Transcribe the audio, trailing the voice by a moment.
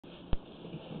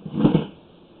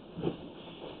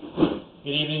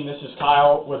Good evening, this is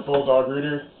Kyle with Bulldog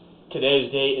Rooter.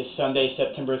 Today's date is Sunday,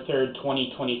 September 3rd,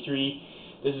 2023.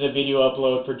 This is a video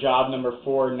upload for job number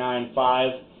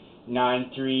 495-93636.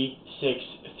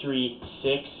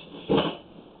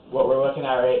 What we're looking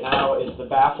at right now is the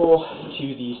baffle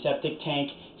to the septic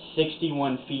tank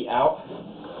 61 feet out.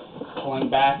 Pulling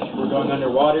back, we're going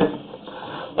underwater.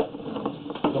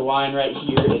 The line right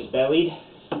here is bellied.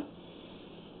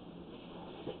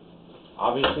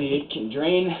 Obviously it can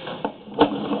drain.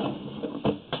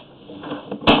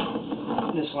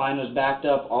 This line was backed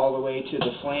up all the way to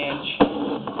the flange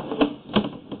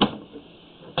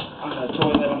on the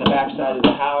toilet on the back side of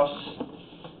the house.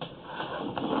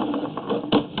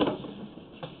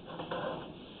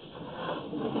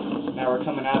 Now we're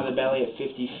coming out of the belly at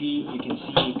 50 feet. You can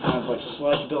see kind of like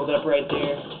sludge buildup right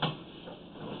there.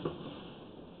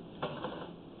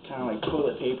 Kind of like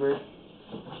toilet paper.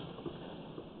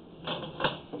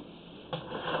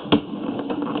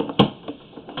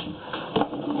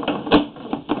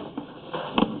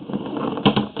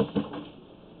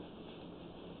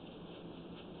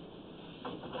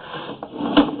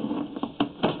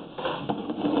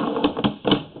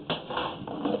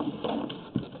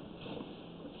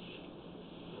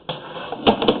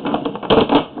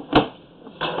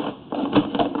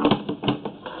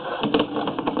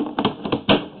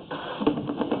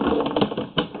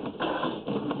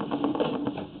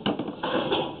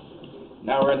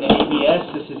 Now we're in the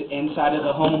ABS. This is inside of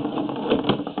the home.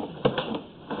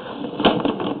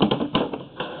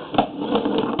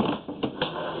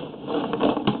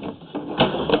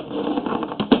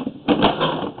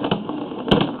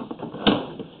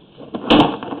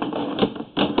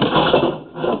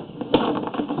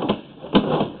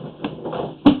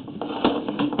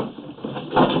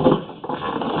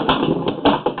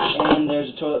 And there's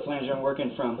a toilet flanger I'm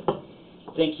working from.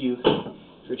 Thank you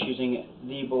for choosing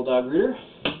the Bulldog Rooter.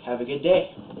 Have a good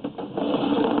day.